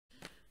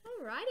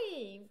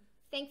Alrighty.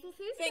 Thankful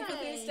Thursday. Thankful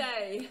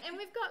Thursday. And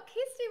we've got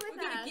Kirsty with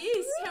We've got us. a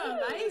guest. How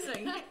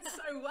amazing. It's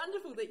so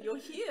wonderful that you're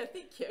here.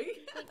 Thank you.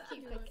 Thank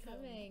you for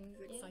coming.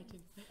 It's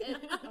exciting.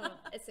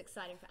 It's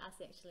exciting for us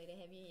actually to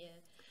have you here.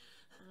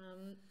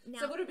 Now,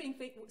 So what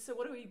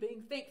are we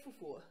being thankful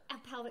for? our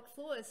pelvic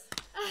floors.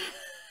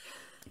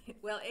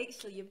 Well,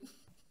 actually,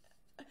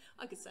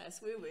 I could say a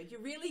swear word. You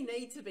really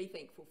need to be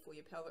thankful for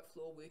your pelvic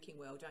floor working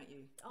well, don't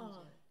you?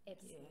 Oh,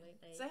 absolutely.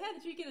 Yeah. So how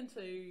did you get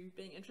into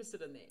being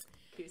interested in that,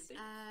 Kirsty?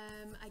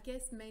 I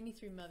guess mainly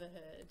through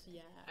motherhood.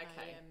 Yeah.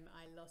 Okay.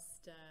 I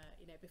lost,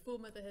 before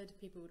motherhood,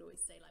 people would always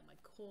say like my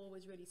core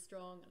was really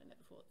strong, and I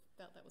never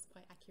felt that was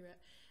quite accurate.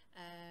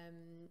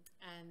 And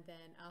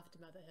then after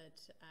motherhood,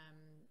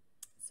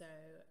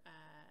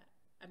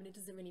 it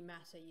doesn't really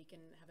matter. You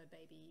can have a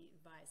baby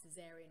via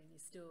cesarean, and you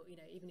still,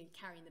 even if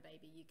carrying the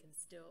baby, you can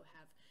still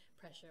have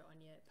pressure on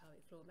your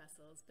pelvic floor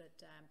muscles.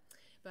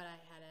 But I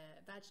had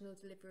a vaginal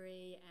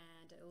delivery,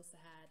 and I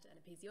also had an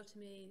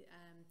episiotomy.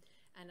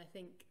 And I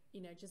think,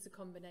 just a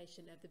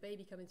combination of the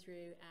baby coming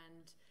through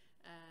and,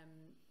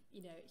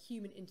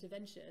 human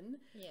intervention,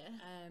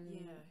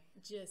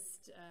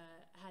 just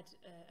had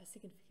a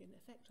significant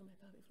effect on my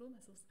pelvic floor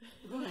muscles.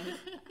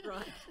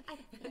 Right.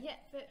 Yeah,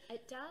 but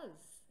it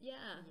does.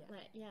 Yeah.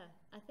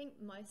 I think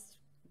most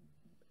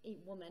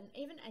women,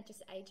 even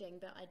just aging,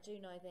 but I do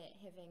know that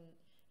having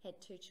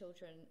had 2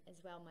 children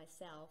as well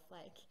myself,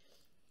 like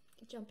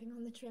jumping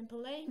on the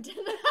trampoline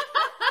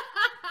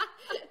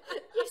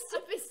used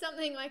to be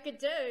something I could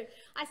do.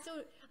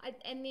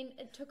 And then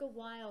it took a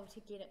while to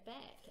get it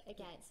back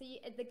again. So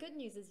the good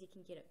news is you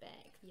can get it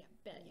back. Yeah,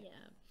 but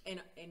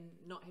And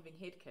not having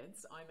had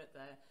kids, I'm at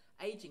the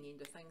aging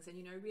end of things, and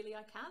really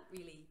I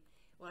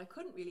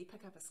couldn't really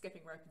pick up a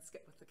skipping rope and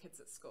skip with the kids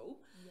at school.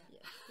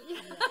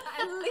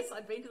 Unless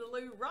I'd been to the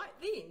loo right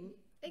then.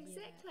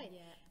 Exactly.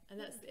 Yeah. And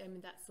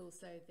that's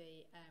also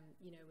the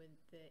with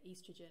the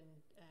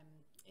estrogen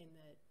in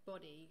the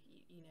body,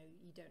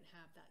 you don't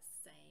have that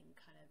same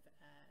kind of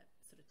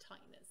sort of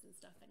tightness and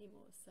stuff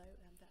anymore. So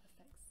that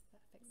affects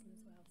them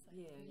as well. So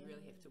you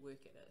really have to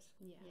work at it.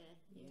 Yeah.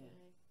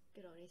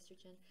 Good old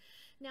estrogen.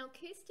 Now,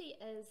 Kirsty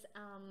is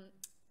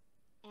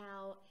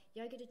our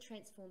Yoga to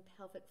Transform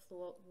Pelvic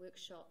Floor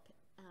workshop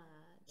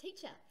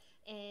teacher,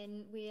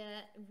 and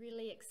we're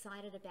really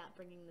excited about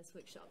bringing this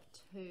workshop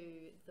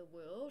to the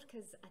world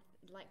because,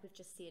 like we've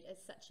just said,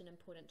 it's such an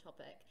important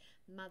topic: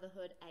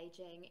 motherhood,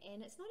 aging,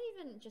 and it's not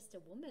even just a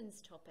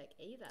woman's topic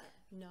either.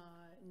 No.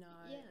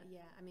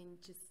 Yeah. I mean,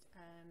 just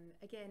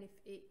again, if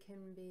it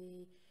can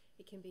be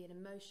an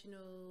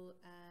emotional.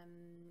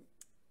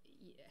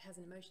 It has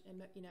an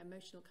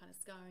emotional kind of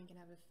scarring, can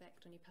have an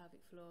effect on your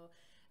pelvic floor.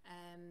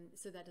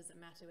 So that doesn't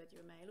matter whether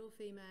you're male or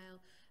female.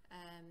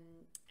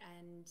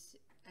 And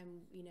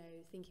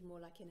thinking more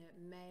like in a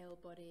male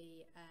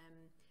body,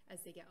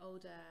 as they get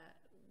older,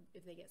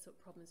 if they get sort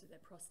of problems with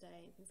their prostate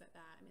and things like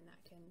that, I mean,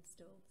 that can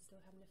still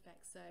have an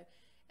effect. So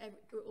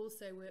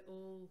we're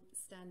all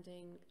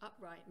standing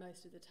upright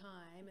most of the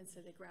time, and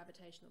so the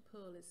gravitational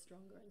pull is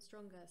stronger and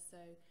stronger.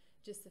 So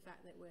just the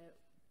fact that we're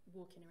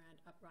walking around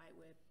upright,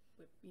 we're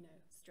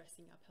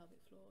stressing our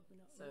pelvic floor.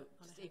 We're not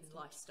on just a even handstand.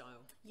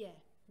 lifestyle. Yeah.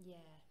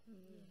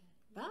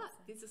 But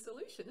there's a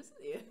solution, isn't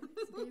there?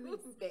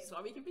 That's why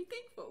we can be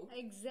thankful.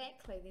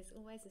 Exactly, there's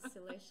always a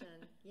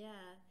solution.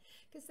 Yeah,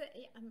 because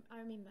I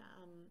remember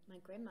my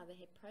grandmother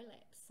had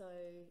prolapse, so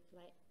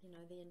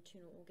the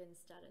internal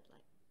organs started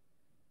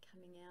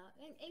coming out,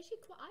 and actually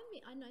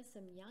I know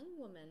some young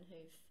women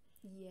who've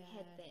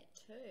had that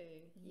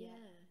too.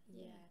 Yeah.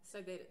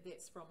 So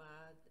that's from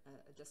a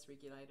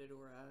dysregulated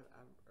or a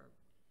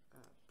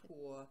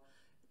poor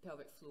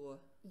pelvic floor.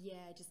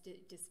 Yeah, just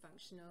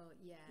dysfunctional.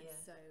 Yeah.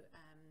 So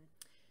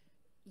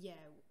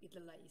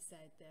like you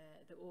said,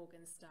 the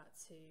organs start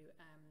to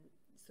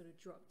sort of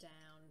drop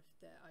down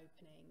the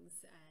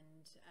openings,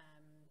 and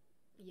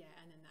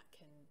then that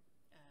can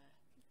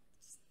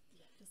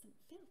doesn't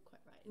feel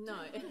quite right. No,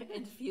 it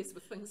interferes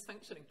with things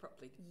functioning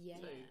properly too.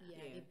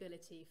 The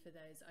ability for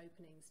those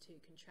openings to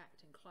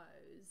contract and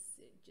close,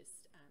 it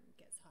just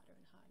gets harder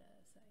and harder.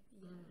 So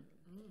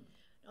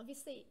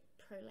Obviously,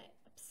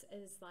 prolapse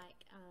is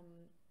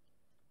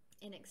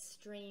an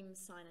extreme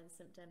sign and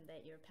symptom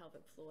that your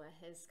pelvic floor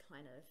has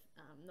kind of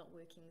not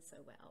working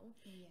so well.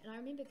 And I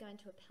remember going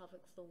to a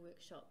pelvic floor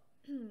workshop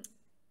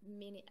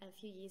a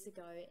few years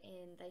ago,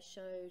 and they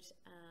showed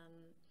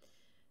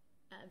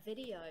a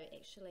video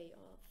actually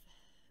of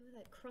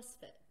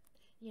CrossFit,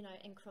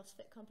 in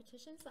CrossFit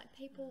competitions,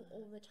 people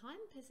all the time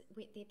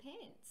wet their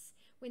pants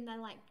when they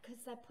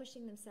because they're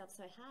pushing themselves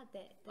so hard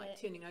that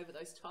turning over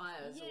those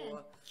tires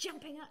or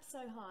jumping up so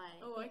high.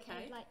 Oh,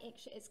 okay.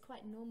 Actually, it's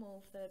quite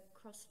normal for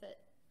CrossFit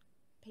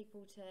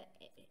people to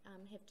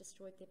have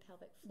destroyed their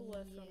pelvic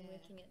floor from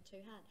working it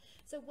too hard.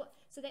 So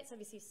that's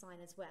obviously a sign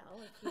as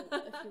well if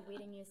you're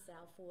wetting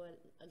yourself or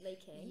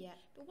leaking. Yeah.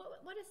 But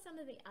what are some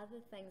of the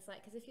other things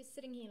because if you're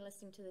sitting here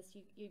listening to this,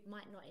 you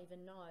might not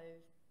even know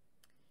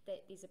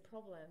that there's a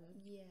problem.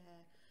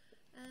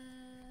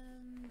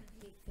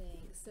 Let me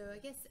think. So I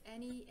guess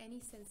any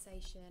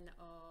sensation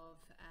of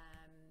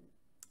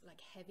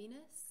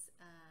heaviness.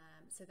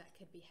 So that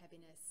could be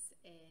heaviness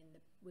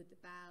with the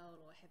bowel,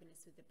 or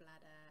heaviness with the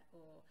bladder,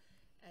 or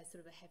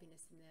sort of a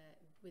heaviness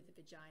with the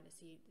vagina.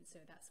 So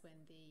that's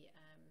when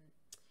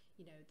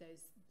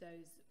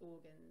those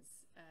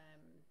organs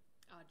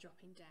are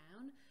dropping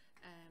down.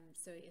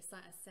 So it's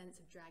like a sense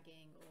of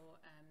dragging or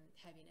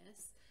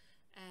heaviness.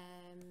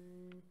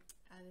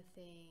 Other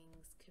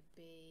things could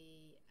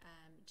be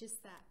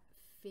just that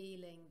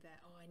feeling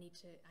that I need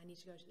to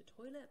go to the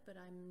toilet, but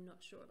I'm not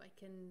sure if I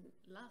can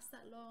last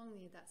that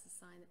long. That's a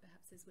sign that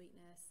perhaps there's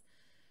weakness.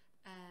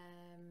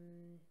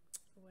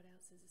 What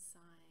else is a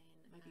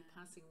sign? Maybe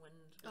passing wind.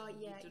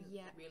 You didn't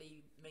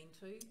really mean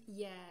to.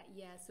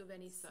 Sort of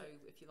any. So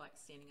if you like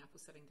standing up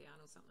or sitting down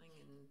or something,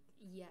 and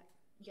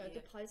yoga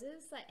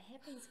poses, that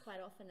happens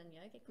quite often in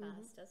yoga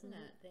class, doesn't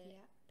it?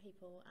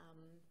 People.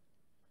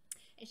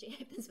 Actually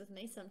happens with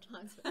me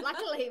sometimes, but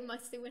luckily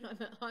mostly when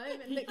I'm at home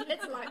and the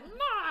kids are like,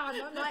 Mom!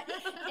 I'm like,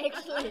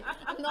 actually,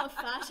 I'm not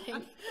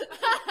farting.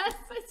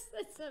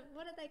 it's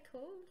what are they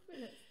called?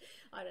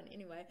 I don't know,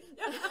 anyway.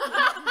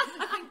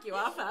 I think you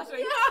are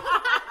farting.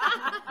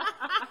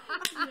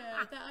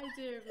 That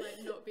idea of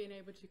like not being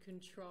able to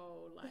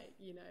control, like,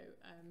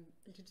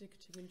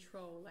 to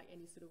control like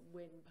any sort of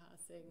wind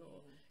passing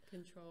or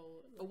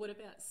control. Or what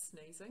about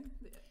sneezing?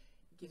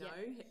 You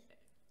know?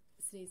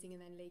 Sneezing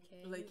and then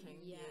leaking.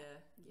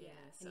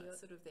 So it's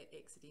sort of that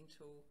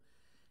accidental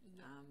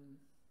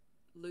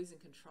losing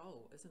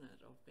control, isn't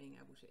it, of being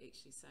able to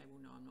actually say, well,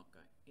 no, I'm not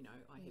going,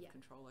 I have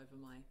control over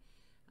my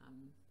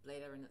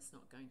bladder, and I'm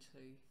not going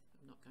to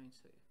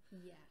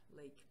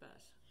leak.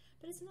 But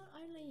it's not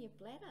only your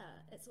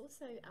bladder, it's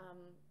also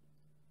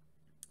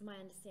my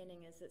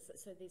understanding is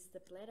so there's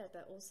the bladder,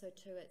 but also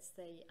too it's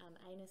the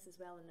anus as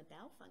well, and the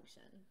bowel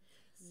function.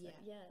 So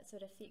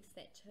it affects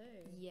that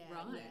too.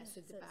 Right.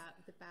 So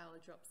the bowel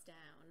drops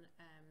down,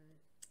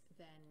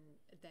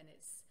 then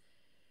it's,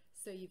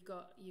 so you've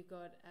got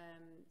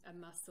a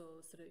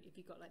muscle, sort of, if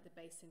you've got like the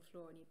basin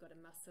floor and you've got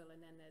a muscle,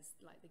 and then there's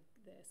like the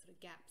sort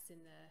of gaps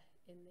in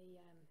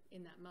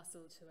that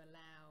muscle to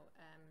allow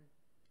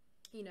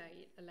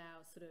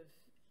allow sort of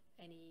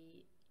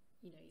any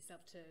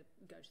yourself to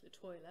go to the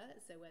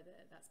toilet. So whether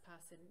that's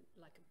passing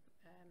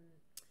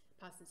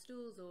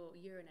stools or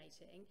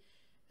urinating.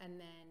 And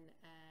then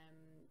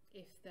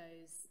if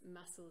those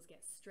muscles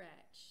get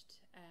stretched,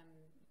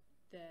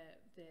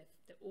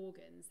 the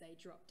organs, they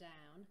drop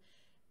down,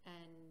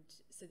 and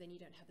so then you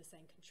don't have the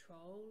same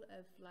control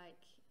of, like,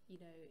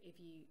 if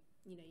you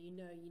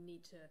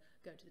need to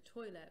go to the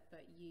toilet,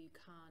 but you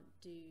can't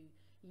do,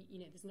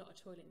 there's not a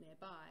toilet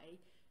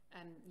nearby,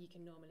 you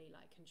can normally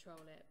like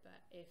control it, but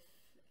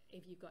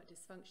if you've got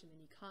dysfunction,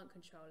 then you can't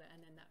control it, and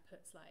then that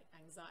puts like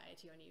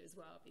anxiety on you as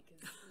well, because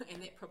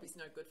and that probably is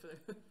no good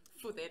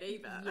for that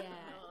either.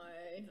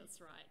 That's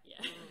right.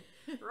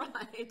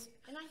 Right.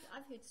 And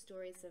I've heard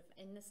stories of,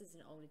 and this is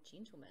an older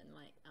gentleman,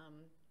 like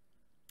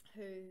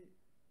who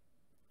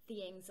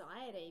the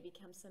anxiety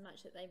becomes so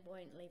much that they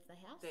won't leave the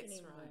house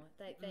anymore.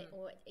 Right. They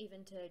or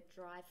even to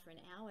drive for an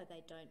hour,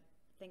 they don't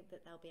think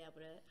that they'll be able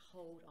to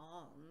hold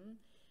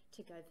on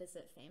to go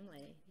visit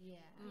family.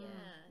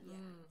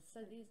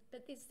 So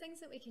there's things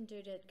that we can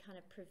do to kind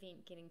of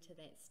prevent getting to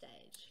that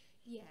stage.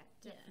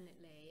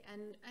 Definitely.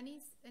 And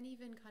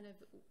even kind of,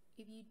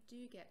 if you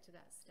do get to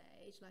that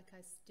stage, like,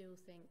 I still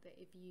think that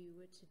if you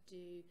were to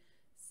do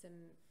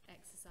some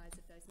exercise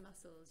of those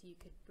muscles, you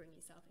could bring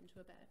yourself into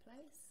a better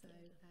place. So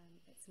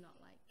it's not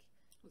like,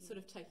 well,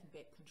 sort of taking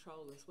back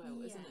control as well,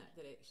 isn't it?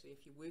 That actually,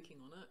 if you're working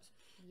on it,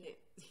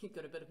 you've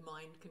got a bit of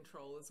mind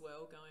control as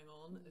well going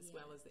on, as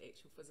well as the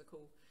actual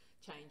physical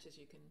changes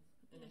you can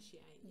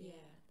initiate.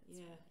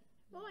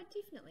 Well, I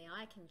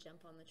can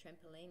jump on the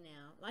trampoline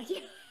now. Like,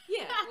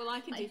 well,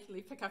 I can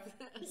definitely pick up a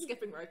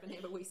skipping rope and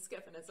have a wee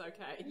skip, and it's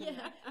okay.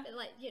 But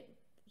like, I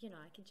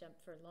can jump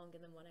for longer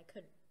than what I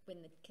could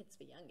when the kids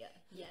were younger.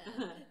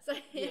 So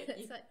so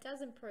it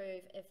does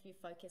improve if you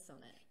focus on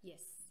it.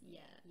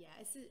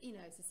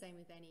 It's the same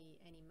with any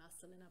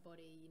muscle in our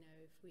body.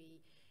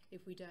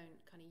 If we don't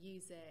kind of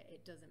use it,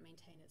 it doesn't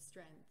maintain its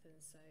strength, and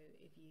so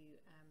if you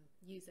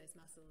use those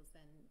muscles,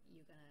 then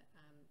you're going to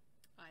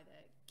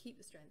either keep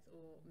the strength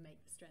or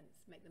make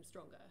them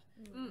stronger.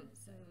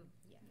 So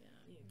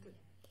good.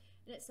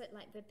 And it's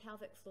like the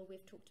pelvic floor,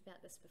 we've talked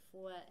about this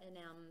before in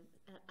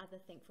other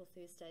Thankful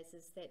Thursdays,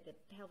 is that the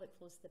pelvic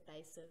floor is the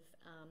base of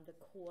the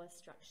core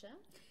structure.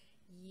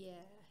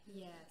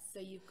 So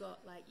you've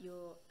got like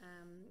your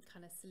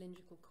kind of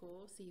cylindrical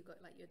core, so you've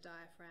got like your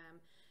diaphragm,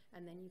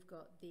 and then you've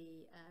got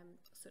the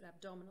sort of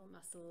abdominal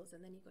muscles,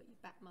 and then you've got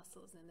your back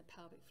muscles, and then the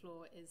pelvic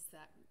floor is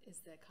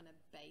the kind of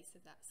base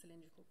of that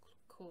cylindrical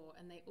core,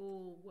 and they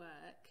all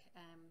work.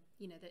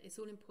 That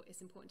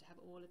it's important to have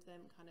all of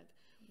them kind of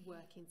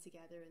working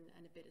together,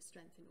 and a bit of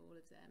strength in all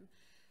of them.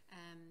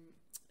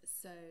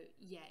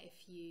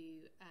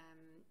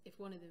 If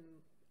one of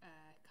them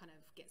kind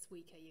of gets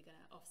weaker, you're going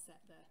to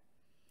offset the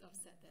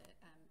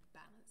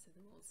balance of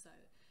them all. So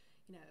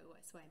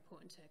it's very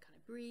important to kind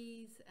of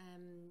breathe.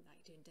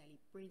 Like doing daily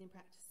breathing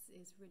practice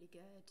is really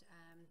good.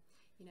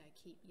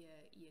 Keep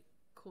your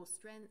core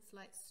strength,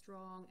 like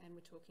strong, and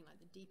we're talking like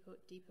the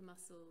deeper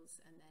muscles,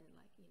 and then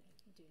like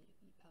doing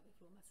your pelvic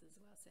floor muscles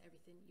as well. So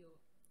everything you're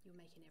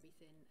making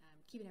everything,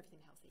 keeping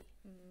everything healthy.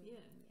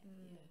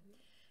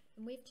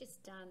 And we've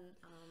just done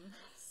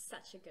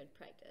such a good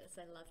practice.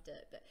 I loved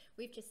it. But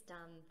we've just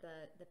done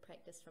the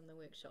practice from the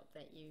workshop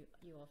that you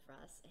offer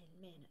us, and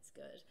man, it's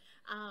good.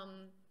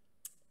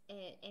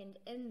 And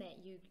in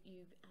that you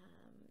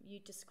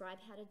describe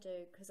how to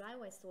do, because I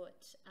always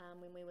thought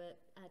when we were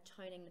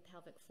toning the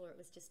pelvic floor, it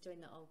was just doing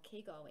the old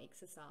Kegel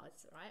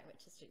exercise, right?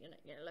 Which is you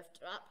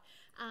lift it up.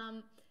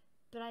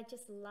 But I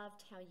just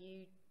loved how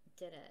you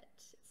did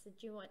it. So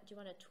do you want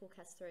to talk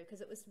us through, because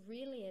it was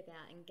really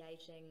about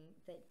engaging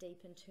that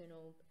deep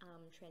internal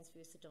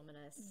transverse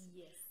abdominis,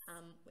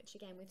 which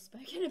again we've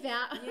spoken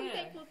about on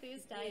Thankful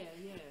Thursday.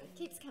 It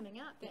keeps coming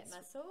up, that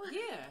muscle.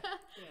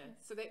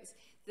 So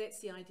that's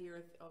the idea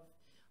of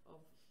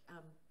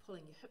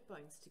pulling your hip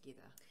bones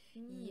together.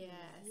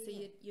 So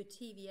your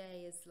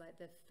TVA is like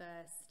the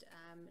first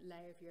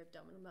layer of your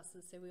abdominal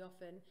muscles. So we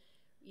often,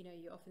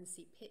 you often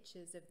see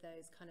pictures of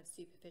those kind of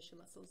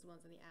superficial muscles, the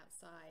ones on the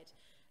outside.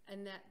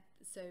 And that,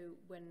 so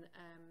when,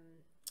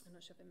 I'm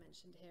not sure if I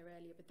mentioned here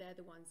earlier, but they're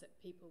the ones that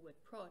people would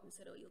prod and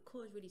said, oh, your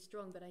core is really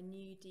strong, but I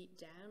knew deep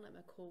down, like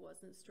my core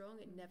wasn't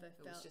strong. It never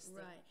felt just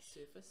right.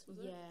 The surface,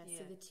 was it?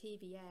 So the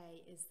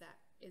TVA is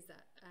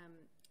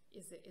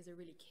a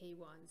really key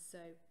one.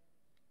 So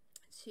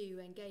to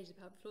engage the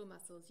pelvic floor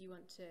muscles, you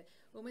want to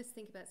almost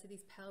think about, so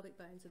these pelvic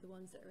bones are the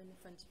ones that are in the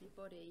front of your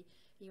body.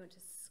 You want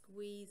to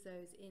squeeze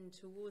those in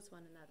towards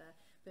one another,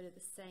 but at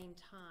the same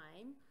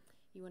time,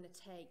 you want to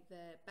take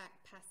the back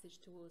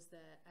passage towards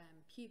the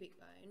pubic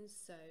bones,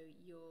 so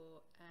you're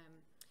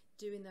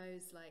doing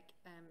those like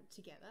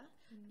together.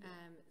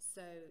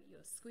 So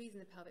you're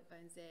squeezing the pelvic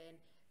bones in,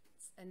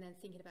 and then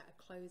thinking about a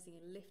closing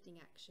and lifting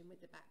action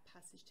with the back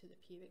passage to the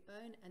pubic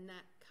bone, and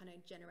that kind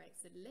of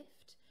generates a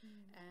lift.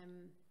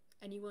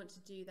 And you want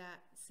to do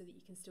that so that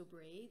you can still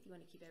breathe. You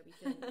want to keep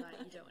everything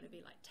like, you don't want to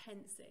be like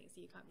tensing so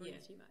you can't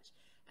breathe too much.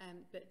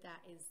 But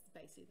that is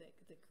basically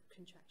the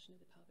contraction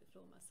of the pelvic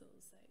floor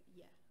muscles. So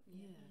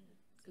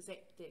because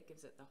that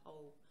gives it the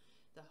whole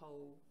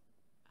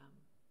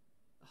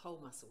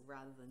muscle,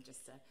 rather than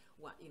just the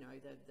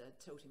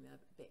tilting the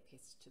back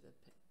passage to the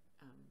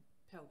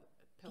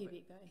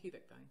pubic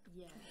bone.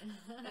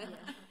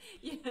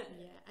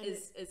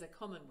 Is a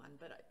common one,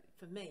 but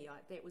for me,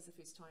 that was the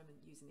first time in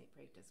using that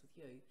practice with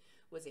you,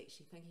 was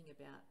actually thinking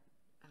about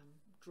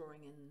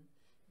drawing in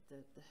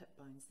the hip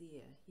bones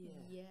there.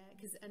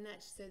 Because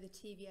so the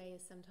TVA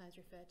is sometimes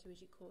referred to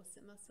as your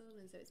corset muscle,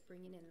 and so it's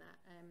bringing in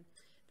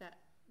that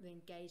the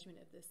engagement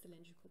of the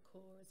cylindrical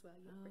core as well.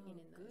 You're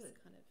bringing in those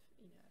kind of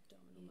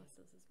abdominal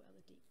muscles as well,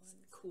 the deep ones.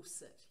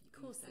 Corset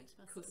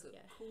muscle.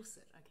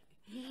 Corset. Okay.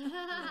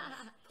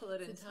 Pull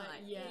it in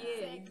tight.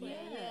 Exactly.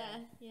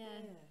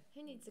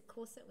 Who needs a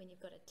corset when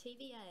you've got a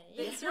TVA?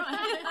 That's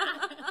right.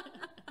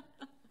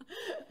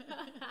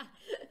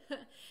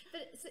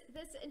 But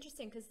that's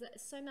interesting, because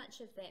so much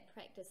of that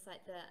practice,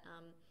 like the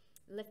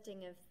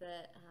lifting of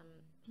the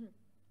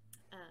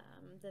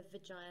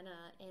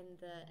vagina and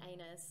the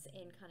anus,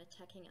 and kind of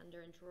tucking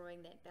under and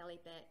drawing that belly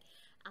back,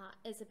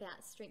 is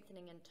about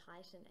strengthening and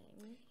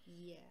tightening.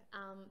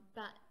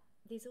 But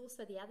there's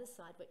also the other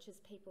side, which is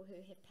people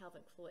who have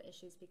pelvic floor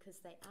issues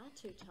because they are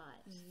too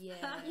tight.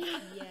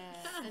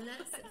 And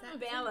that's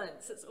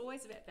balance. It's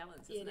always about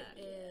balance, isn't it?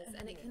 It is,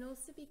 and it can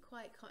also be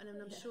quite common. And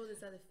I'm sure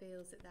there's other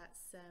fields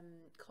that's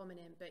common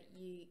in, but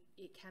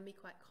it can be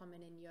quite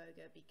common in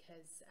yoga,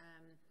 because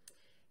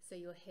so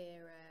you'll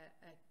hear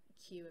a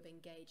cue of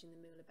engaging the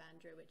mula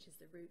bandha, which is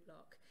the root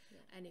lock,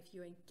 and if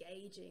you're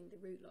engaging the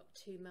root lock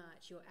too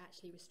much, you're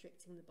actually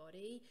restricting the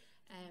body.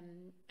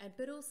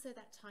 But also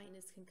that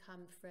tightness can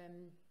come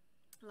from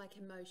like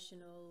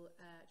emotional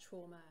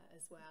trauma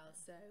as well.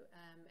 So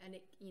and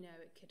it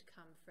it could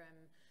come from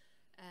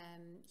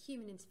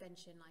human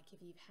intervention, like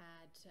if you've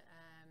had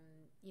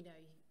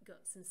you've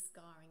got some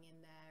scarring in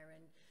there,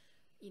 and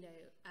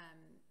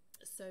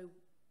so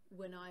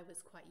when I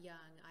was quite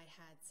young, I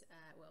had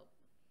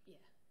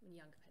I'm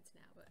young compared to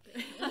now, but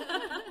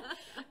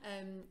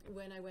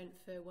when I went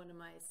for one of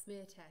my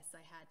smear tests,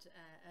 I had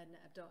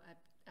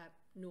a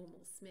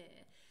normal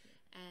smear,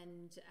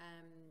 and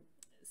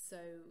so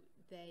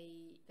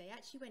they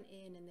actually went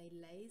in and they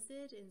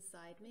lasered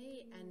inside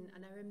me,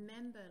 and I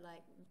remember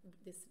like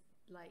this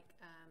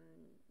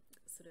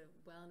sort of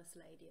wellness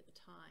lady at the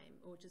time,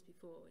 or just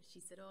before, she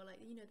said, oh, like,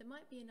 there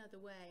might be another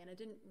way, and I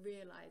didn't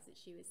realize that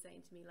she was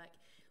saying to me, like,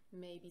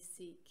 maybe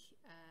seek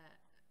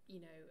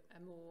a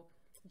more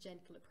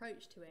gentle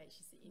approach to it.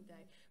 She said,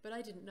 but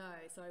I didn't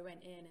know, so I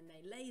went in and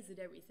they lasered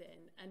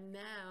everything, and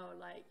now,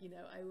 like,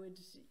 I would,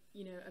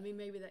 I mean,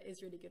 maybe that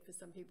is really good for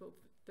some people,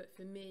 but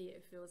for me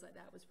it feels like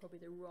that was probably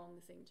the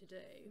wrong thing to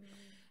do.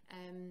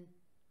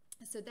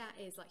 So that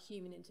is like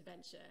human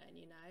intervention,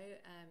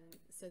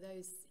 so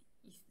those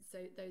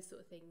sort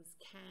of things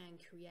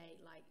can create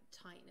like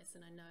tightness.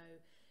 And I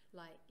know,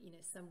 like,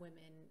 some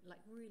women,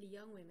 like really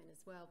young women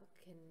as well,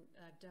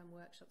 I've done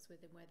workshops with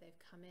them where they've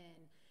come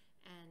in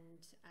and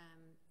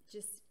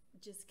just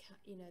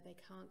they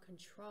can't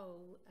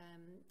control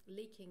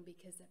leaking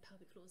because their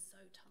pelvic floor is so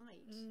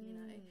tight, you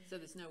know. So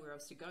there's nowhere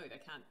else to go.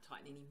 They can't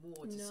tighten any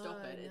more to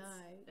stop it.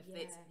 If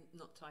that's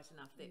not tight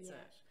enough, that's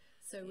it.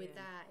 So with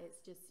that, it's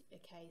just a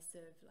case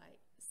of like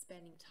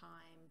spending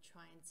time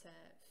trying to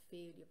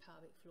feel your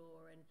pelvic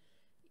floor and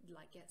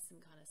like get some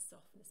kind of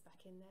softness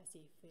back in there, so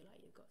you feel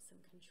like you've got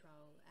some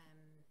control.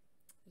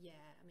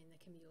 I mean, there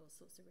can be all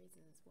sorts of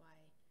reasons why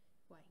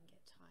it can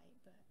get tight,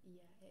 but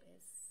it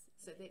is.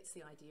 So that's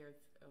the idea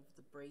of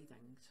the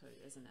breathing too,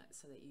 isn't it?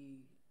 So that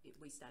we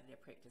started our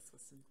practice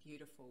with some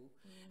beautiful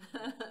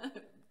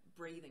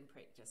breathing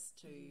practice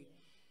to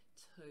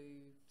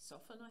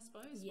soften, I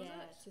suppose. Yeah,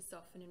 was it? To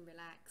soften and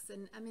relax.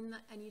 And I mean,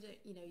 and you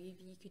don't,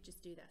 you could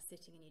just do that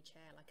sitting in your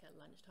chair like at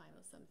lunchtime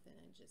or something,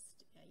 and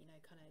just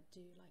kind of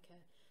do like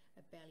a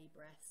belly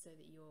breath, so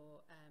that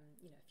you're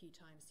a few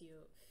times, so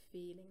you're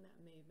feeling that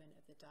movement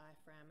of the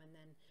diaphragm, and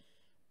then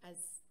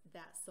as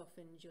that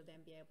softens, you'll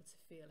then be able to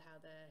feel how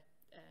the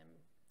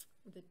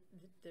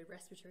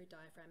respiratory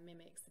diaphragm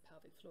mimics the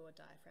pelvic floor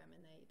diaphragm,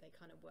 and they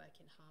kind of work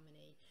in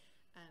harmony.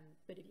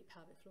 But if your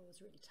pelvic floor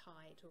is really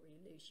tight or really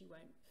loose, you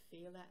won't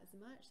feel that as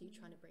much. So you're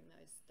trying to bring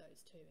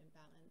those two in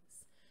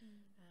balance.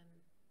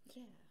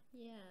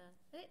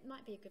 It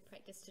might be a good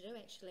practice to do,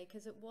 actually,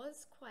 because it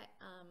was quite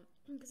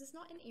because it's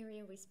not an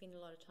area we spend a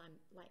lot of time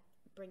like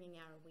bringing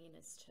our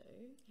awareness to,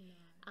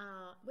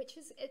 which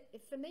is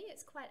for me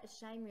it's quite a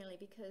shame, really,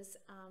 because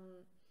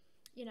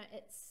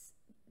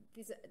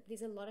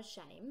there's a lot of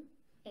shame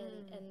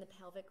in the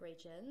pelvic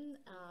region.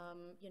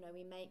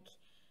 We make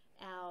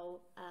our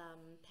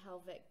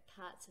pelvic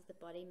parts of the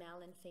body,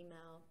 male and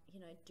female,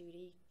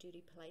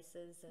 duty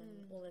places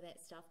and all of that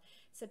stuff.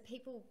 So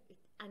people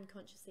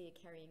unconsciously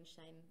are carrying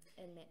shame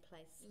in that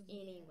place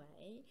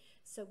anyway.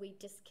 So we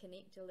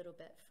disconnect a little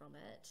bit from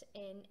it,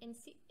 and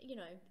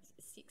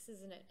sex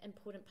is an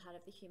important part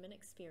of the human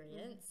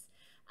experience.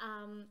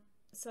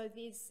 So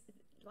there's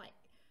like,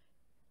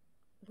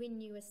 when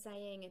you were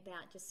saying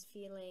about just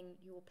feeling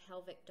your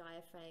pelvic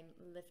diaphragm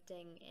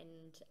lifting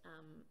and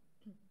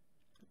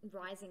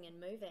rising and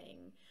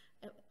moving,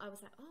 I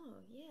was like,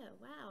 oh yeah,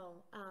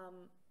 wow,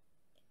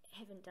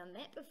 haven't done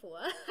that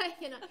before.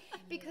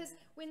 Because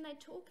when they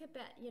talk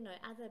about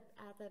other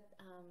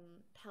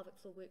pelvic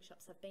floor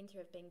workshops I've been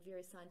through have been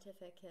very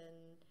scientific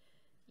and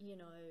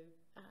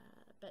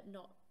but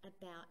not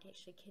about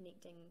actually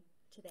connecting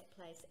to that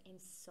place and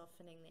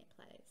softening that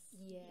place.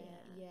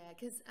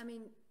 Because I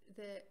mean,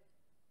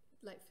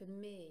 for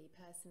me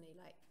personally,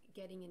 like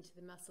getting into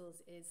the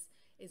muscles is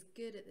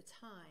good at the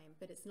time,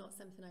 but it's not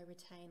something I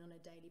retain on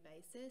a daily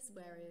basis.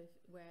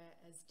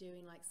 Whereas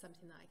doing like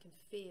something that I can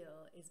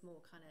feel is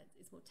more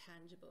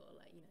tangible.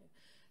 Like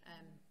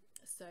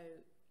so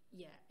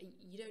you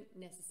don't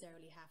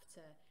necessarily have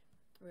to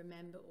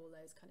remember all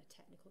those kind of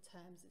technical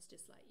terms. It's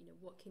just like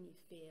what can you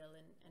feel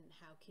and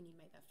how can you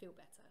make that feel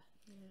better.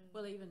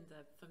 Well, even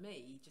for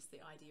me, just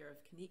the idea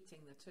of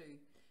connecting the two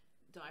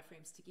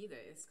diaphragms together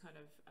is kind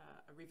of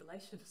a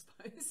revelation, I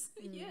suppose.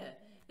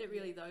 That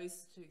really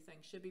those two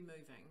things should be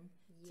moving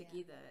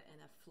together in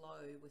a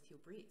flow with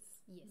your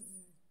breath.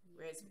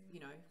 Whereas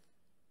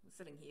we're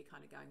sitting here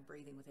kind of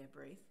breathing with our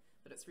breath,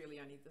 but it's really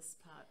only this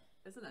part,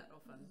 isn't it?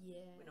 Often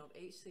we're not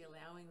actually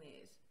allowing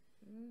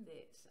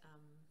that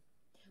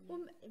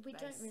well, we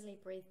don't really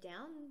breathe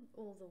down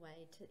all the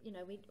way to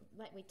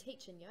we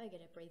teach in yoga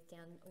to breathe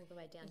down all the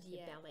way down to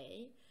your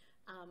belly.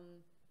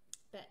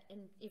 But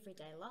in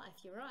everyday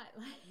life, you're right.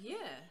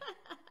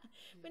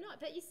 We're not.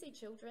 But you see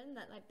children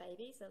that like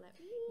babies are like,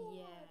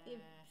 they're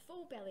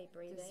full belly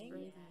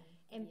breathing,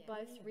 and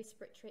both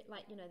respiratory,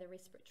 the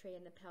respiratory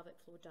and the pelvic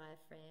floor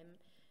diaphragm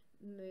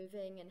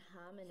moving in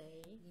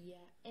harmony.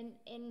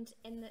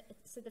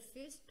 So the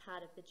first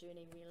part of the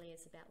journey really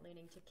is about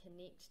learning to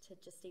connect to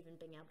just even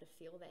being able to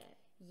feel that.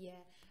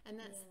 And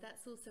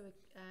that's also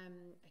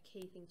a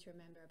key thing to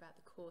remember about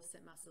the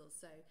corset muscles.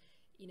 So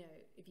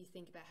if you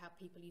think about how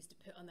people used to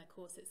put on their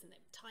corsets and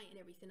they tighten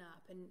everything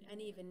up, and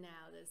even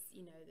now there's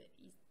that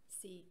you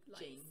see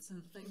like jeans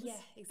and things.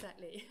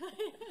 Exactly.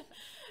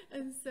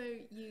 And so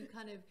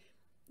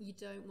you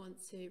don't want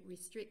to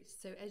restrict.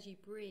 So as you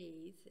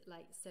breathe,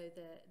 so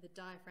the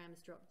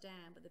diaphragms drop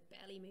down, but the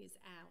belly moves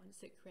out, and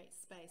so it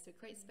creates space. So it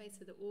creates space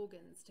for the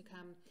organs to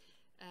come,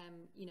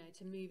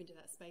 to move into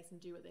that space and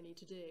do what they need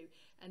to do.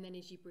 And then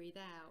as you breathe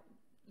out,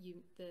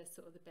 the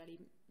belly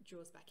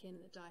draws back in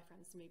and the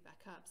diaphragms move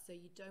back up. So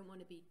you don't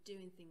want to be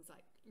doing things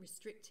like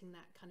restricting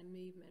that kind of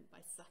movement by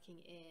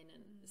sucking in.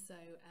 And so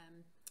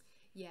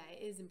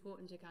it is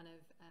important to kind of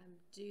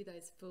do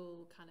those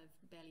full kind of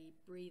belly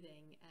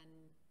breathing,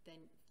 and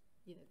then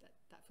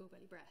that full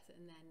belly breath,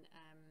 and then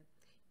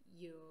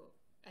you'll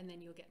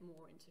get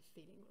more into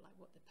feeling like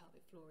what the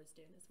pelvic floor is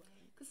doing as well.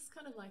 Because it's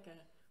kind of like a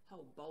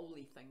whole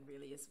bowly thing,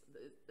 really, is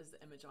the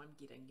image I'm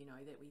getting,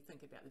 that we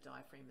think about the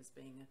diaphragm as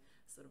being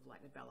sort of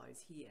like the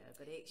bellows here,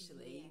 but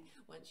actually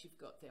once you've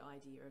got the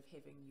idea of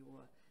having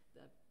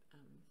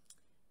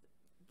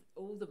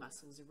all the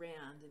muscles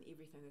around and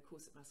everything, the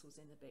corset muscles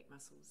and the back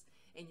muscles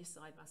and your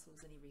side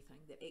muscles and everything,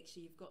 that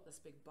actually you've got this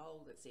big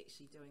bowl that's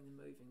actually doing the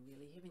moving,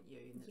 really, haven't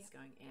you? And it's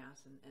going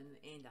out and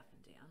up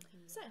and down.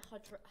 It's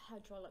like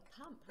hydraulic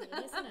pump,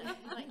 really, isn't it?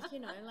 Like, you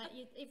know, like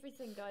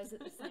everything goes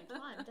at the same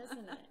time,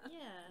 doesn't it?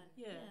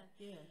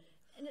 Yeah.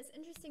 And it's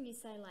interesting you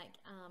say, like,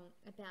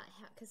 about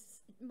how,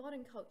 because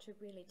modern culture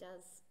really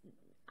does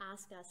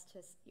ask us to,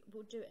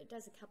 it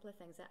does a couple of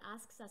things. It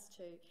asks us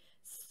to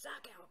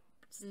suck our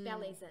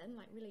bellies in,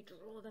 like really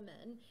draw them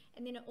in,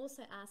 and then it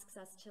also asks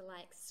us to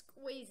like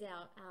squeeze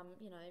out,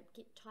 you know,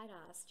 get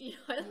tight-assed, you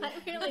know,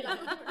 like really like.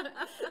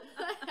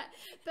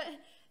 But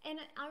and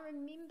I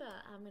remember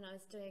when I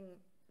was doing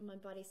my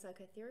body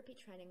psychotherapy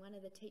training, one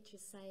of the teachers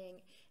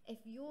saying, if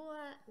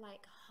you're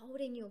like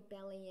holding your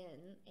belly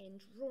in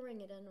and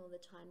drawing it in all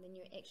the time, then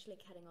you're actually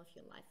cutting off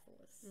your life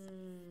force.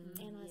 And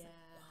I was like,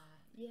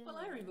 yeah. Well,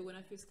 I remember when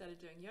I first started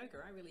doing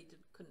yoga, I really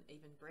couldn't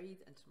even breathe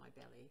into my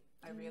belly.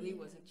 I really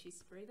was a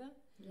chest breather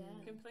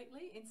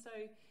completely. And so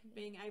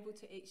being able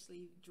to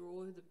actually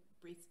draw the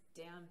breath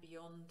down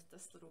beyond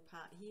this little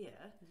part here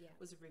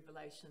was a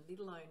revelation, let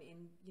alone,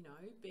 and you know,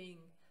 being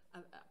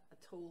a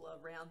taller,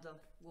 rounder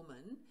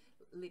woman,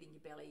 letting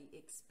your belly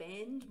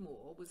expand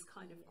more was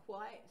kind of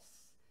quite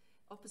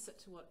opposite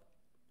to what,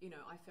 you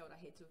know, I felt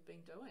I had to have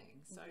been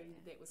doing. So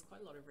that was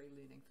quite a lot of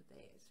relearning for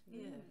that.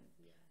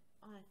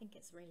 Oh, I think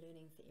it's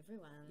relearning for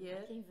everyone.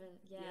 Yeah. Like even,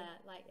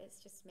 like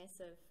it's just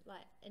massive,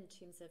 like in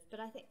terms of,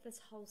 but I think this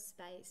whole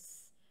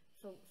space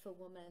for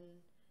women,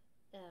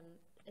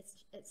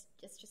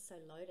 it's just so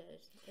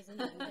loaded,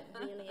 isn't it? It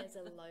really is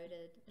a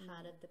loaded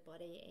part of the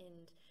body,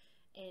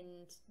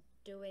 and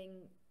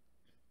doing,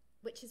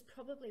 which is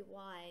probably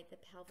why the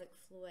pelvic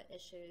floor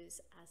issues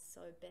are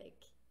so big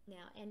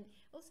now. And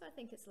also I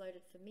think it's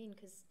loaded for men,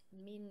 because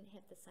men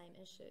have the same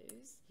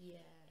issues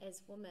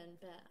as women,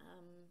 but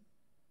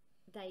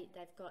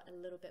they've got a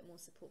little bit more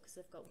support because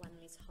they've got one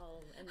less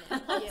hole in their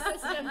whole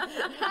system.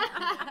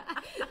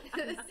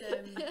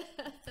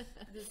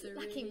 There's a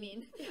lucky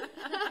men.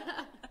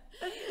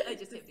 They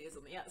just have theirs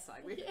on the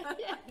outside.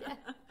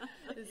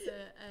 There's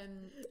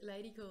a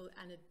lady called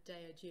Anna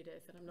Dea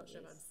Judith, and I'm not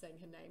sure if I'm saying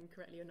her name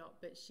correctly or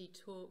not, but she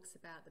talks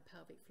about the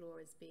pelvic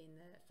floor as being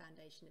the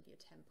foundation of your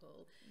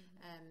temple.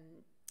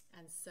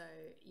 And so,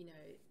 you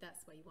know,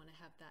 that's why you want to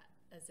have that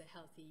as a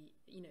healthy,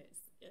 you know,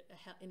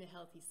 in a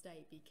healthy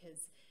state,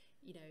 because,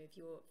 you know, if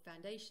your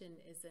foundation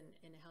isn't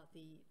in a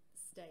healthy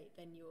state,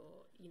 then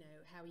you're, you know,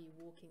 how are you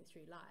walking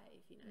through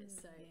life, you know?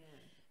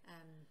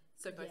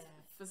 So both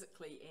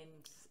physically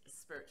and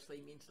spiritually,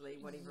 mentally,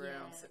 whatever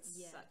else, it's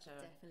such a...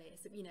 definitely.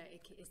 It's, you know,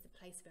 it's the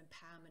place of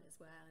empowerment as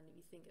well. And if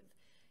you think of,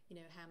 you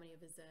know, how many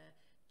of us are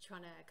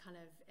trying to kind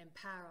of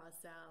empower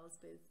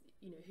ourselves with,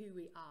 you know, who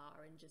we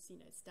are and just,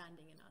 you know,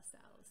 standing in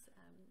ourselves,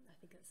 I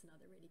think that's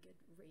another really good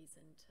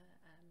reason to,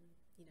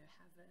 you know,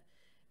 have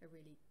a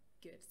really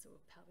good sort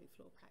of pelvic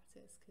floor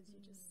practice, because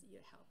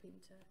you're helping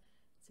to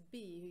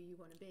be who you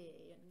want to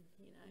be, and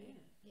you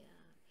know,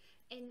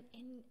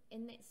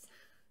 and that's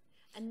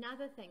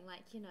another thing,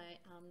 like, you know,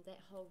 that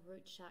whole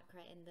root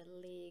chakra and the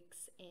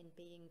legs and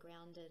being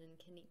grounded and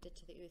connected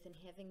to the earth and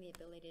having the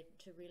ability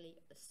to really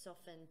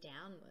soften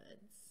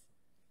downwards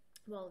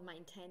while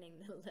maintaining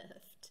the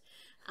lift.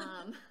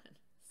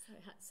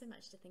 So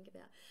much to think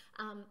about.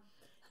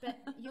 But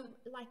you're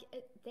like,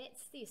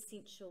 that's the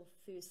essential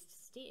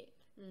first step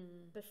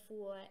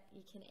before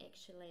you can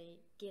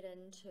actually get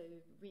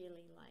into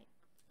really like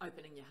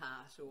opening your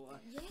heart or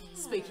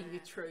speaking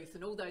your truth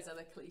and all those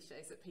other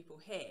cliches that people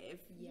have.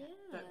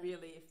 But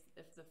really,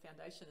 if the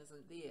foundation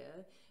isn't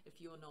there,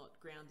 if you're not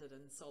grounded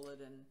and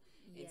solid and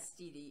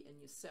steady in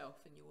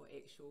yourself and your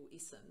actual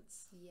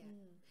essence.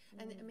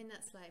 And I mean,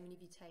 that's like, I mean,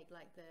 if you take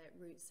like the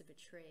roots of a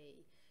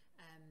tree,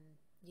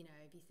 you know,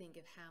 if you think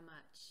of how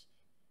much,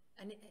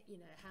 and you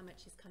know, how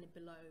much is kind of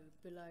below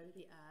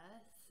the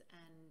earth,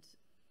 and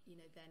you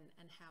know, then,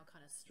 and how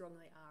kind of strong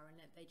they are, and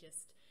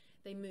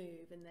they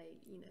move and they,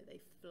 you know,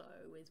 they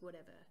flow with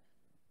whatever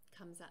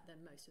comes at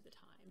them most of the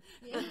time.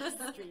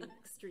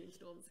 Extreme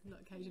storms,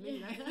 not occasionally,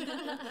 you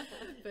know.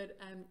 But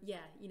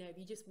you know, if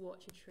you just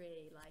watch a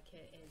tree, like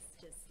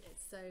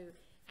it's so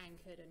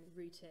anchored and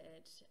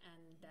rooted,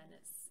 and then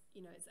it's,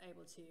 you know, it's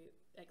able to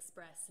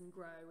express and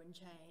grow and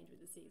change with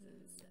the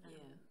seasons.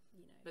 You know,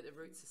 but the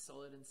roots are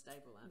solid and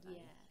stable, aren't they?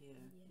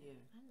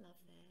 I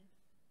love that.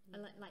 I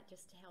like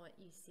just how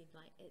you said,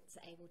 like, it's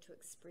able to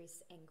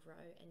express and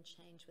grow and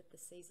change with the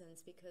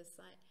seasons, because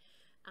like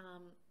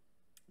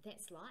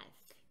that's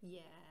life.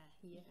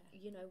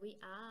 You know, we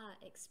are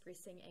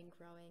expressing and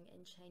growing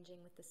and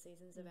changing with the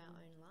seasons of our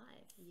own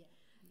life.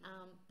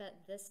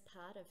 But this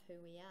part of who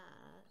we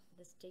are,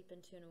 this deep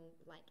internal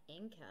like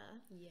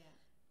anchor,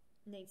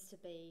 needs to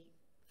be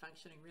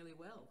functioning really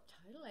well.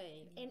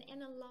 Totally.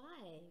 And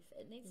alive.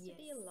 It needs to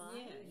be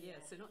alive.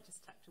 So not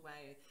just tucked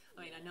away.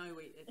 I mean, I know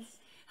it's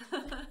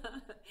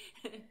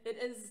it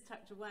is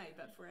tucked away,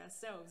 but for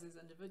ourselves as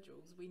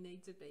individuals, we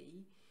need to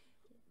be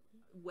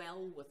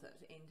well with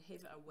it and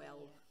have a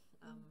well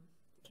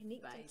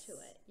connected base. to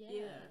it.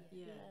 Yeah.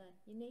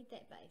 You need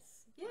that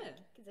base. Yeah.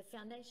 Because the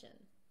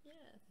foundation. Yeah.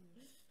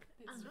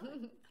 That's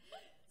right.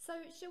 So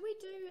should we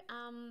do?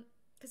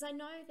 Because I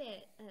know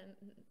that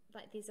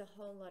like there's a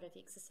whole lot of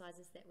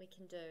exercises that we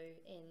can do,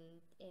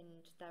 and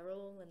they're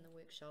all in the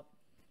workshop.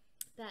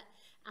 But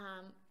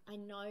I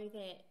know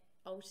that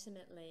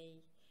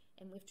ultimately,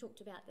 and we've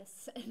talked about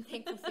this in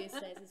Thankful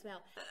Thursdays as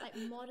well, like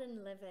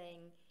modern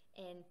living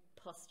and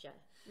posture.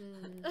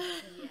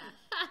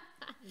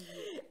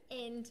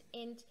 And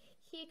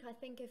heck, I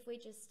think if we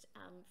just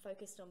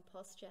focused on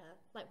posture,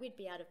 like we'd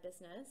be out of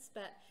business,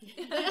 but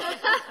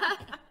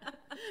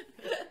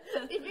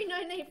there'd be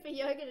no need for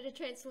yoga to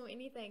transform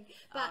anything.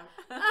 But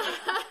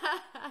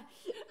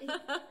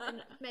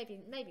maybe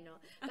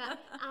not.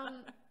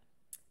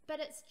 But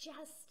it's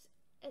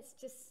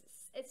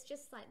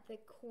just like the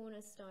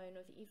cornerstone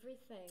of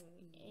everything.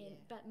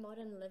 But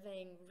modern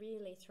living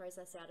really throws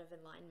us out of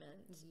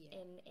alignment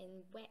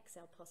and whacks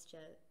our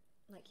posture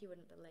like you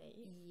wouldn't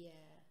believe.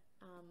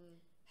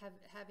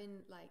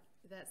 Having like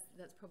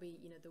that's probably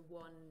the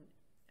one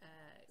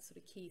sort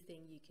of key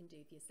thing you can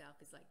do for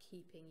yourself is like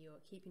keeping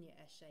your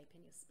S shape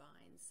in your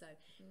spine. So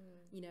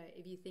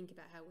if you think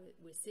about how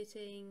we're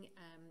sitting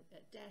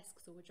at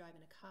desks, or we're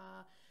driving a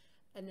car,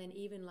 and then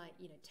even like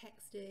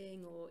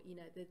texting, or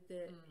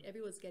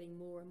everyone's getting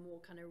more and more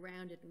kind of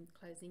rounded and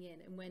closing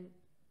in, and when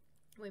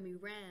we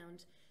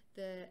round,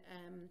 the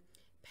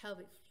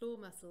pelvic floor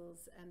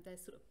muscles, they're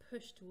sort of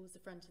pushed towards the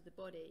front of the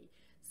body.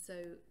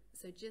 So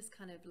just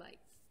kind of like,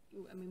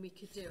 I mean, we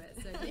could do it.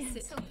 So you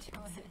sit.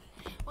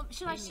 Well,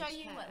 should I show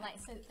you what? Like,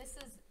 so this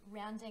is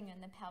rounding,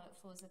 and the pelvic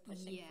floors are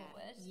pushing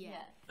forward.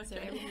 Yeah. So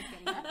everyone's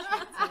getting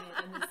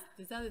contracted, and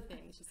there's other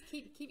things. Just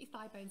keep your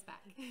thigh bones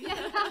back.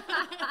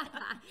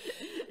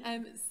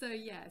 So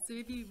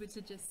if you were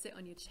to just sit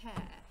on your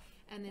chair,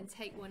 and then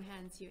take one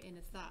hand to your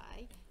inner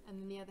thigh,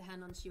 and then the other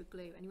hand onto your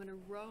glute, and you want to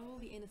roll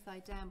the inner thigh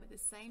down, but at the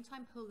same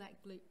time pull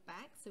that glute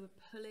back. So we're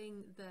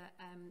pulling the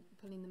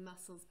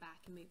muscles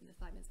back and moving the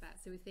thigh bones back.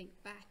 So we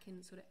think back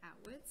and sort of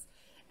outwards,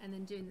 and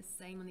then doing the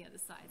same on the other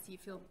side, so you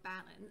feel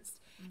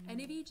balanced.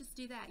 And if you just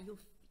do that,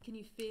 can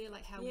you feel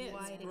like how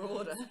wide it's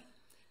broader. it is?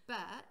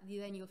 But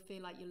then you'll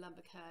feel like your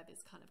lumbar curve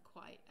is kind of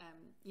quite,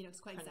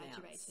 it's quite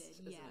exaggerated.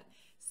 Isn't it?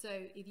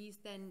 So if you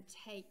then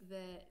take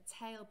the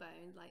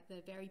tailbone, like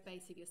the very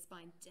base of your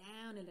spine,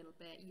 down a little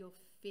bit, you'll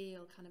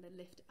feel kind of a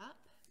lift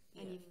up,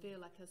 and you feel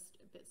like a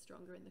bit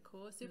stronger in the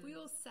core. So if we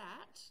all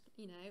sat,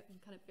 and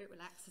kind of a bit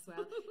relaxed as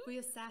well, if we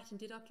all sat and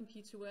did our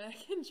computer work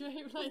and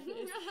drove like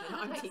this,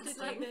 I'm texted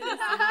like texting. this,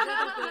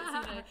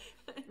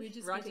 and we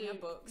just Writing our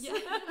books. Yeah.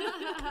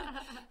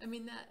 I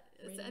mean that,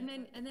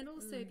 and then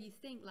also if you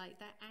think like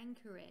that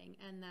anchoring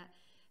and that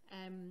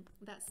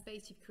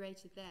space you've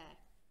created there,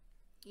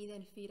 you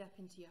then feed up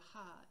into your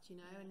heart,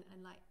 and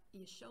like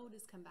your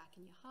shoulders come back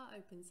and your heart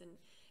opens, and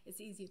it's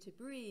easier to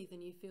breathe,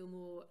 and you feel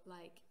more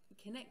like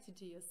connected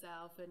to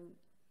yourself, and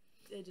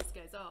it just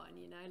goes on,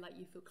 like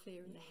you feel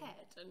clear in the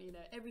head. And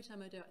every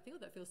time I do it, I think,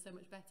 oh, that feels so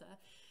much better,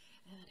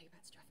 and then I go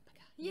back to driving my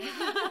car.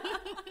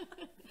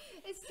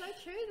 It's so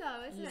true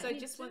though, isn't it? So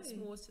just once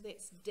more, so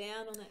that's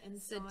down on the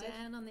inside. So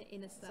down on the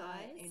inner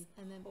thighs,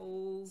 and then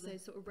pull. So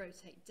sort of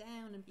rotate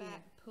down and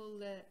back, pull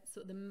the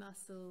sort of the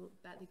muscle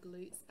back, the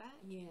glutes back.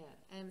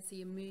 So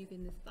you're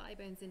moving the thigh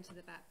bones into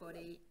the back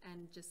body,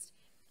 and just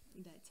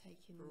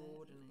taking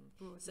broadening.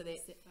 So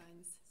that sit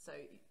bones. So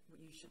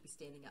you should be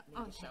standing up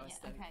now to show us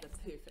the perfect.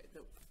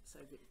 So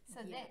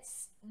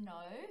that's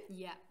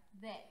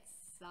that's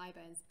thigh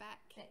bones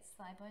back. That's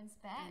thigh bones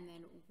back. And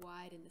then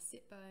widen the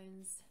sit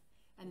bones.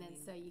 And then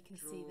so you can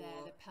see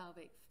there the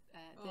pelvic.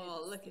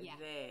 Look at that.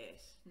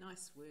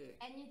 Nice work.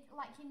 And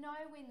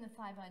when the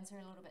thigh bones are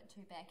a little bit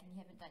too back and you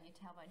haven't done your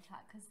tailbone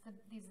tuck, because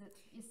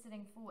you're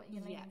sitting forward,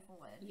 you're leaning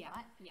forward,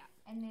 right? Yeah.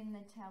 And then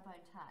the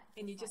tailbone tuck.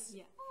 And you just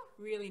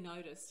really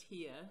noticed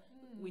here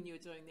when you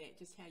were doing that,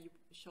 just how your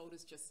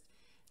shoulders just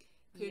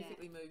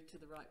perfectly moved to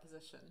the right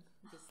position.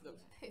 Just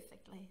looked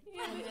perfectly.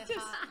 And your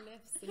heart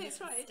lifts, and that's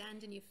right.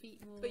 Stand on your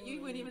feet more. But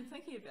you weren't even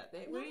thinking about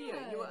that, were you?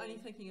 You were only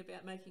thinking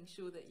about making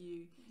sure that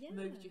you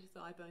moved your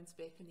thigh bones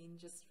back, and then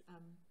just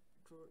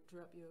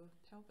drew up your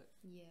pelvic.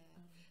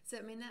 So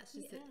I mean, that's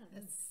just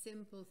a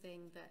simple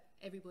thing that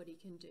everybody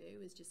can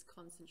do, is just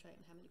concentrate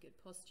on having a good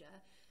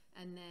posture.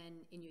 And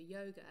then in your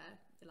yoga,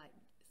 like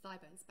thigh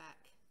bones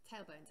back,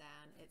 tailbone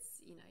down,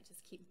 it's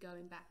just keep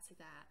going back to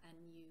that, and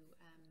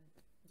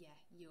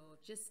you're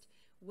just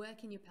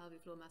working your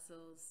pelvic floor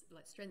muscles,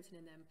 like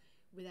strengthening them,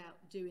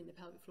 without doing the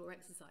pelvic floor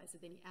exercise. So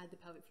then you add the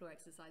pelvic floor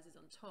exercises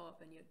on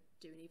top, and you're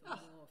doing even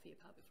more for your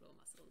pelvic floor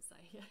muscles. So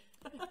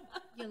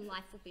your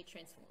life will be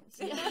transformed.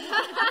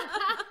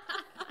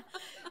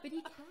 But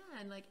you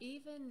can, like,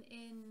 even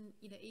in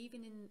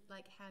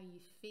like how you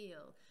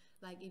feel,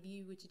 like if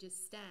you were to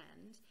just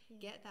stand,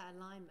 get that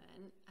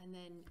alignment, and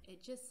then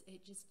it just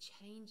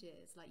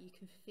changes. Like you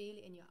can feel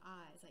it in your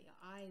eyes, like your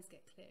eyes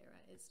get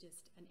clearer. It's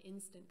just an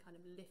instant kind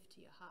of lift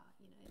to your heart,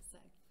 so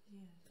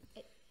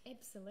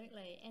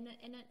absolutely. And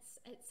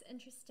it's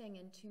interesting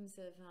in terms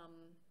of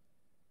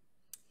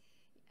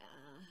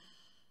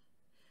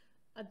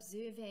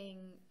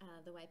observing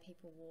the way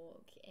people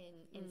walk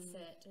and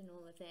sit and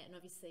all of that. And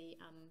obviously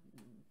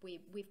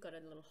we've got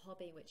a little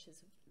hobby which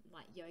is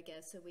like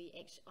yoga, so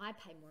I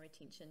pay more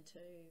attention to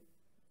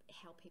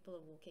how people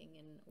are walking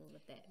and all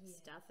of that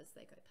stuff as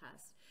they go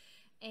past.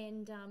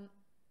 And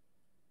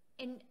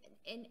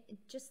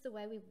just the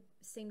way we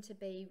seem to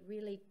be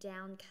really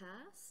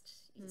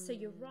downcast. So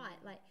you're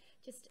right, like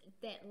just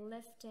that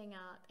lifting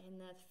up and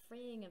the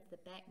freeing of the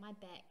back. My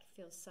back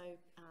feels so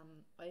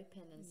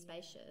open and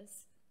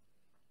spacious.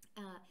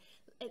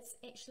 It's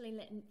actually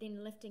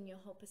then lifting your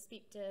whole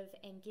perspective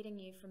and getting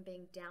you from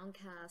being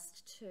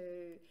downcast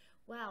to,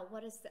 wow,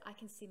 what is I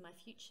can see my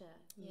future,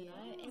 you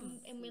know?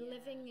 And we're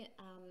living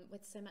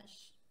with so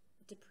much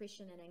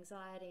depression and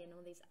anxiety and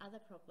all these other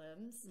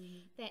problems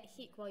that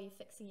heck, while you're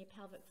fixing your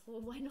pelvic floor,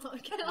 why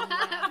not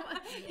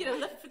you know,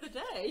 lift for the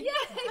day.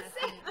 Yeah,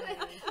 exactly.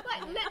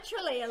 Like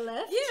literally a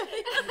lift.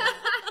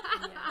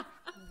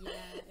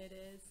 Yeah, it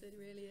is. It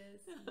really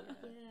is.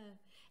 Yeah.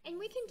 And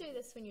we can do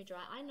this when you're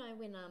dry. I know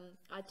when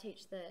I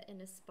teach the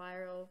inner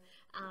spiral,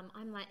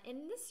 I'm like,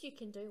 and this you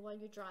can do while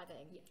you're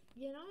driving.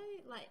 You know,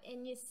 like,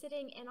 and you're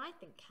sitting, and I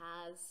think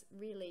cars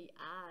really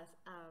are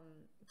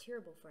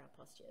terrible for our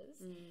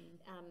postures.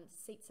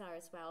 Seats are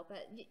as well.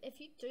 But if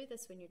you do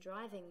this when you're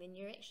driving, then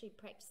you're actually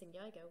practicing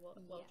yoga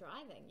while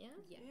driving. Yeah.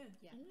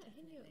 I know.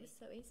 Who knew it was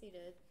so easy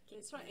to get?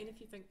 That's right. And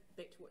if you think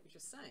back to what you were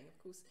just saying, of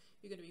course,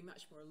 you're going to be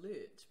much more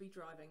alert to be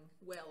driving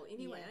well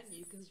anyway, aren't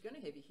you? Because you're going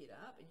to have your head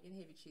up and you're going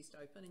to have your chest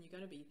open and you're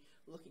going to be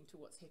looking to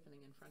what's happening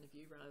in front of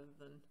you rather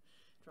than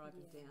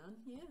driving down.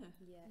 Yeah,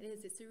 it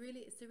is. It's a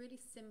really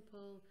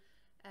simple.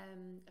 I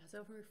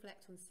often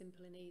reflect on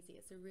simple and easy.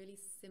 It's a really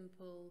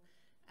simple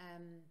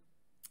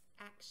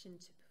action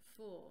to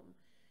perform,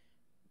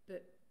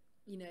 but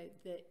you know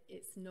that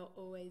it's not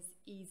always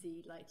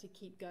easy, like to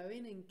keep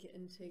going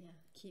and to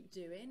keep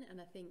doing. And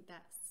I think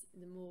that's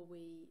the more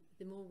we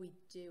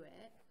do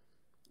it,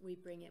 we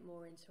bring it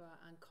more into our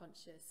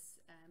unconscious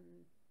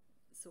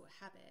sort of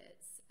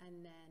habits,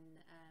 and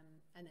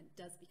then it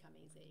does become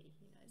easy,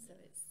 you know. So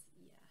it's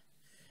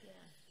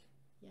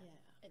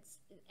it's,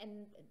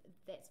 and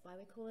that's why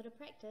we call it a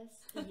practice.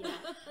 That's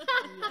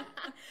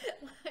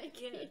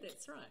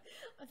right.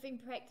 I've been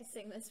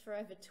practicing this for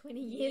over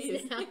 20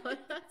 years now.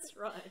 That's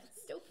right.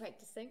 Still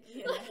practicing.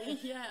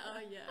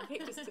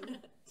 Practice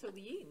till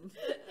the end.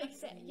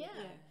 Exactly.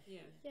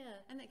 Yeah.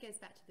 And that goes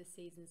back to the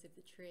seasons of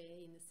the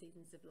tree and the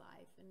seasons of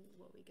life and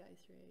what we go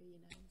through, you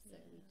know. So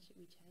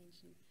we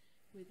change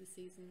with the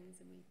seasons,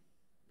 and we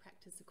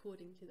practice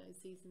according to those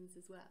seasons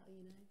as well,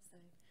 you know. So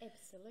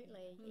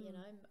absolutely. You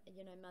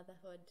know,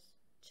 motherhood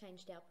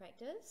changed our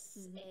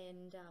practice,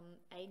 and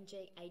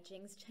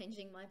aging's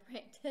changing my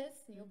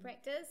practice and your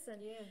practice,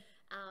 and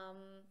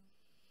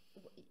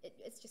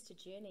it's just a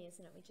journey,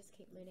 isn't it? We just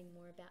keep learning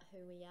more about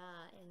who we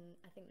are, and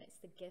I think that's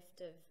the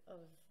gift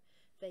of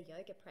the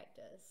yoga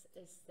practice,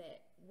 is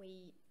that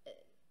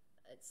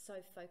it's so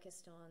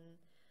focused on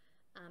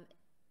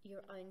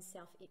your own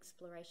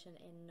self-exploration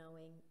and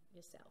knowing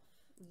yourself.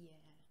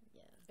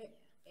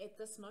 At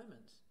this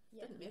moment. It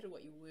doesn't matter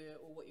what you were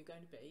or what you're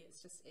going to be.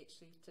 It's just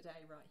actually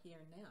today, right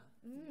here and now.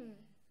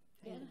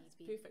 It's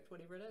perfect,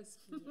 whatever it is.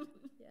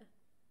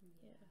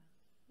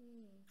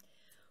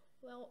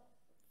 Well,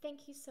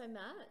 thank you so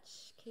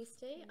much,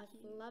 Kirsty. I've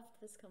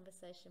loved this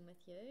conversation with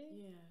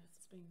you. Yeah,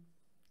 it's been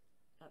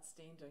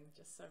outstanding.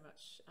 Just so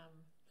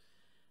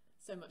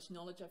much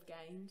knowledge I've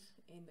gained,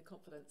 and the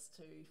confidence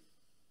to,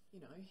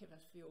 you know, have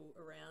a feel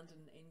around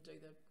and do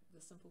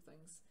the simple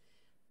things.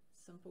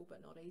 Simple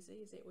but not easy.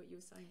 Is that what you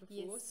were saying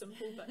before? Yes.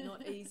 Simple but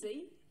not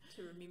easy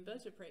to remember,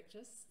 to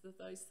practice.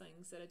 Those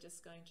things that are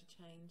just going to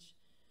change,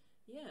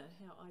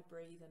 how I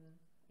breathe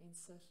and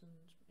sit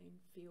and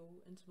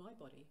feel into my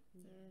body.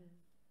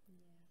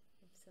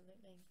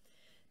 Absolutely.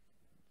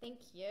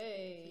 Thank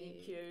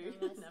you.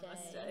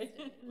 Namaste.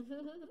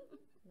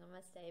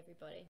 Namaste, everybody.